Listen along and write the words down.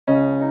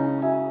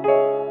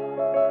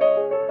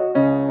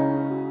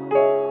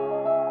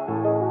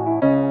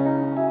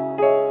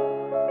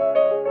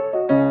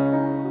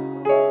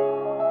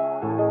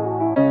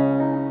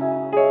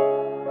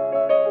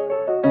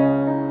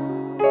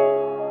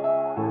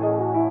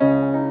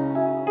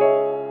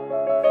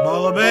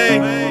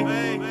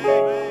MalovaBay.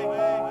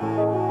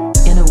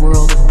 In a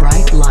world of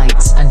bright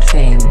lights and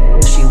fame,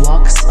 she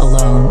walks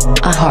alone,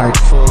 a heart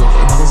full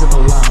of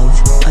invisible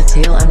love, a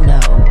tale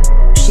unknown.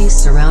 She's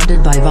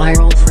surrounded by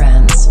viral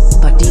friends,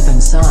 but deep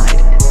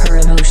inside, her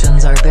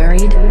emotions are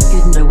buried,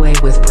 hidden away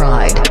with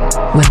pride.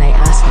 When they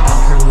ask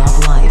about her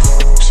love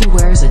life, she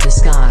wears a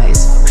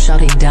disguise,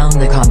 shutting down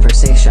the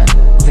conversation,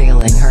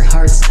 veiling her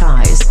heart's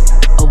ties.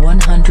 A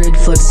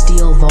 100-foot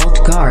steel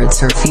vault guards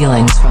her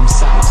feelings from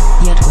sight,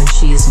 yet when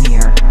she's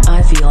near,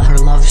 I feel her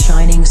love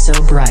shining so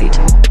bright.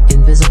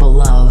 Invisible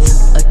love,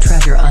 a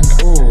treasure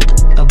untold,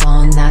 a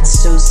bond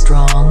that's so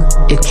strong,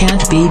 it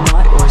can't be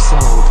bought or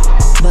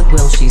sold. But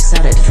will she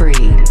set it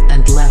free,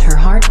 and let her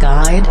heart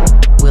guide?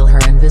 Will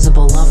her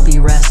invisible love be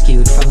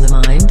rescued from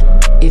the mind?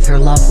 If her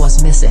love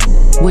was missing,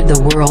 would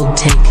the world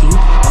take heed?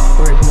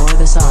 Or ignore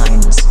the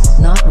signs,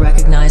 not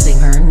recognizing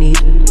her need?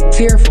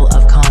 Fearful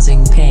of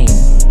causing pain,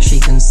 she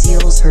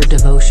conceals her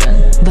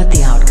devotion, but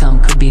the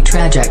outcome could be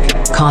tragic,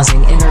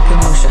 causing inner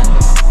commotion.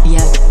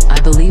 Yet, I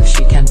believe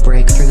she can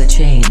break through the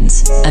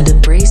chains, and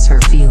embrace her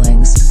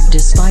feelings,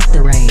 despite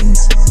the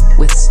rains.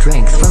 With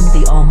strength from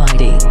the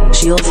Almighty,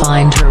 she'll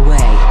find her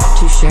way,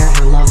 to share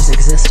her love's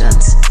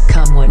existence,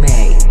 come what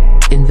may.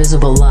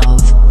 Invisible love,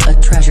 a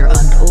treasure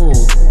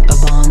untold, a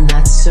bond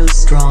that's so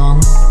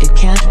strong, it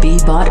can't be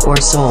bought or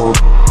sold.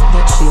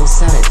 But she'll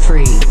set it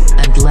free,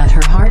 and let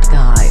her heart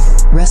guide,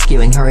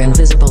 rescuing her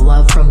invisible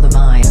love from the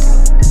mind.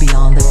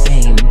 Beyond the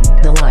fame,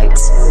 the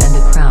lights, and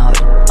the crowd,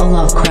 a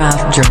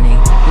lovecraft journey,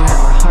 where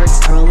our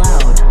hearts are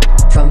allowed.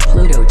 From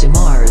Pluto to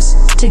Mars,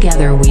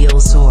 together we'll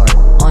soar,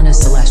 on a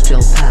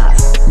celestial path,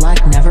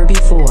 like never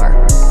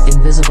before.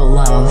 Invisible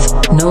love,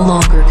 no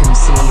longer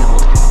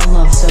concealed, a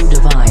love so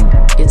divine,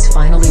 it's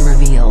finally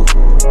revealed.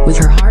 With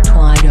her heart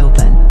wide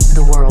open,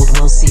 the world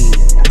will see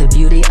the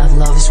beauty of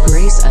love's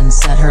grace and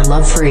set her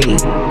love free.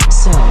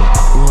 So,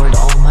 Lord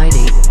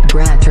Almighty,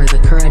 grant her the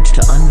courage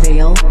to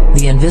unveil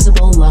the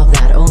invisible love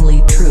that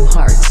only true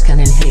hearts can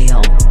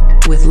inhale.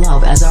 With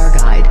love as our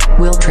guide,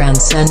 we'll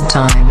transcend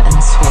time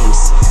and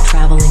space,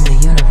 traveling the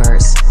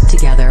universe,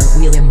 together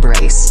we'll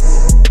embrace.